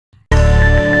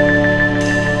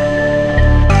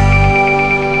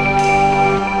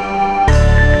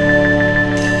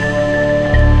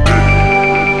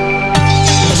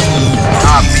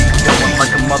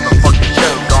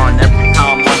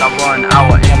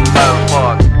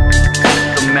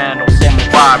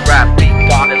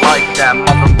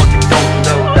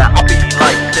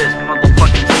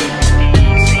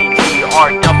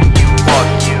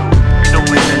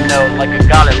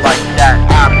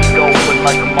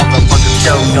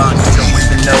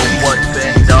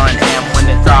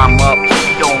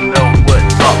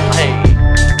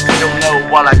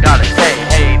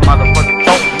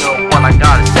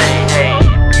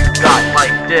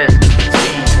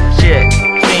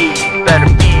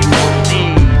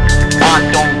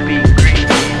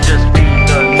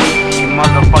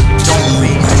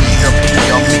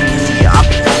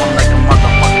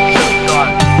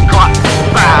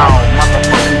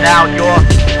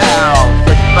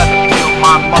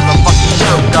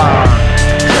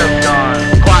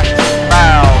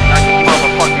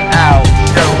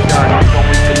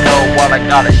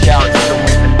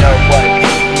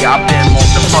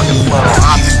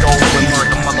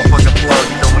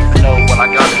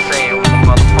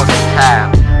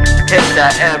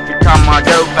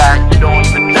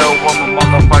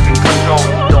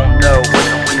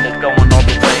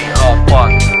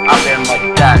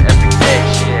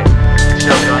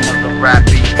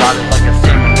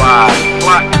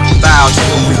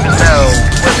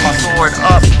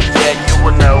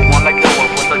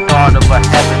the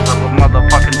heavens of a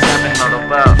motherfucking heaven of the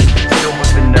bell. You don't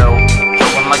even know,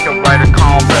 going like a writer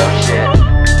combo shit.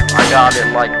 I got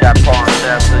it like that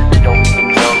concept, so you don't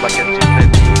even know, like a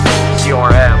 250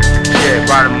 CRF shit,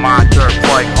 riding my dirt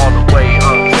bike all the way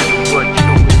up to the wood. You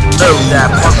don't even know that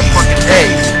motherfucking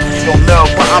ace. You don't know,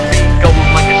 but I be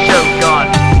going like a Shogun.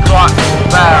 Clock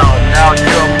bow, now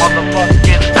you're a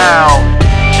motherfucking out.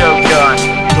 Shogun,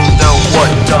 you don't know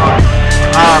what's done.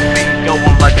 I be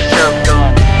going like a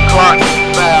Shogun. Clock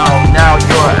bow, now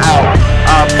you're out.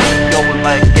 I be going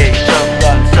like a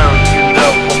Shogun, so you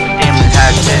know what the damage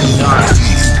has been done.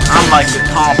 I'm like a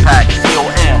compact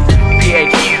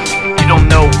COM-PAQ. You don't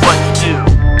know what to do.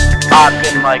 I've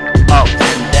been like up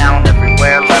and down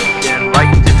everywhere, left and right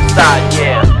to the side,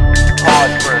 yeah.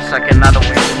 Pause for a second, I don't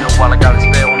even know what I gotta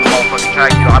say on the motherfucking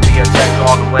track. You know, I be a jack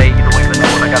all the way. You don't even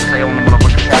know what I gotta say on the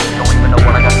motherfucking track. You don't even know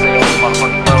what I gotta say on the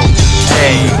motherfucking flow.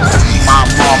 Hey, my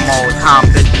mom all the time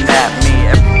bitching at me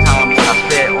every time I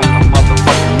spit on the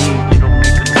motherfucking knee. You don't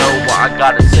even know what I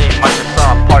gotta say.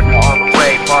 Microsoft partner all the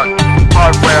way, fuck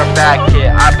hardware back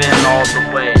kit. I've been all the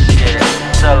way, shit.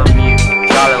 Tell them you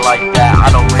got it like that.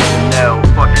 I don't even know.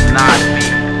 Fucking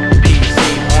 9-beat PC,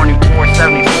 morning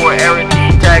 474, Eric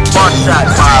D-Tech, fuck that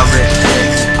virus shit.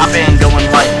 I've been going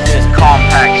like this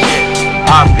compact shit.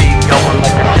 I be going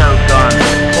like a Shogun.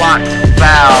 Clock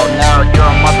bow, now you're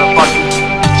a motherfucking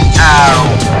ow.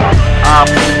 I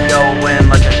be going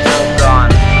like a Shogun.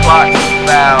 Clock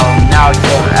bow, now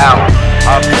you're out.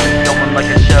 I be going like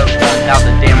a Shogun. Now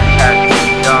the damage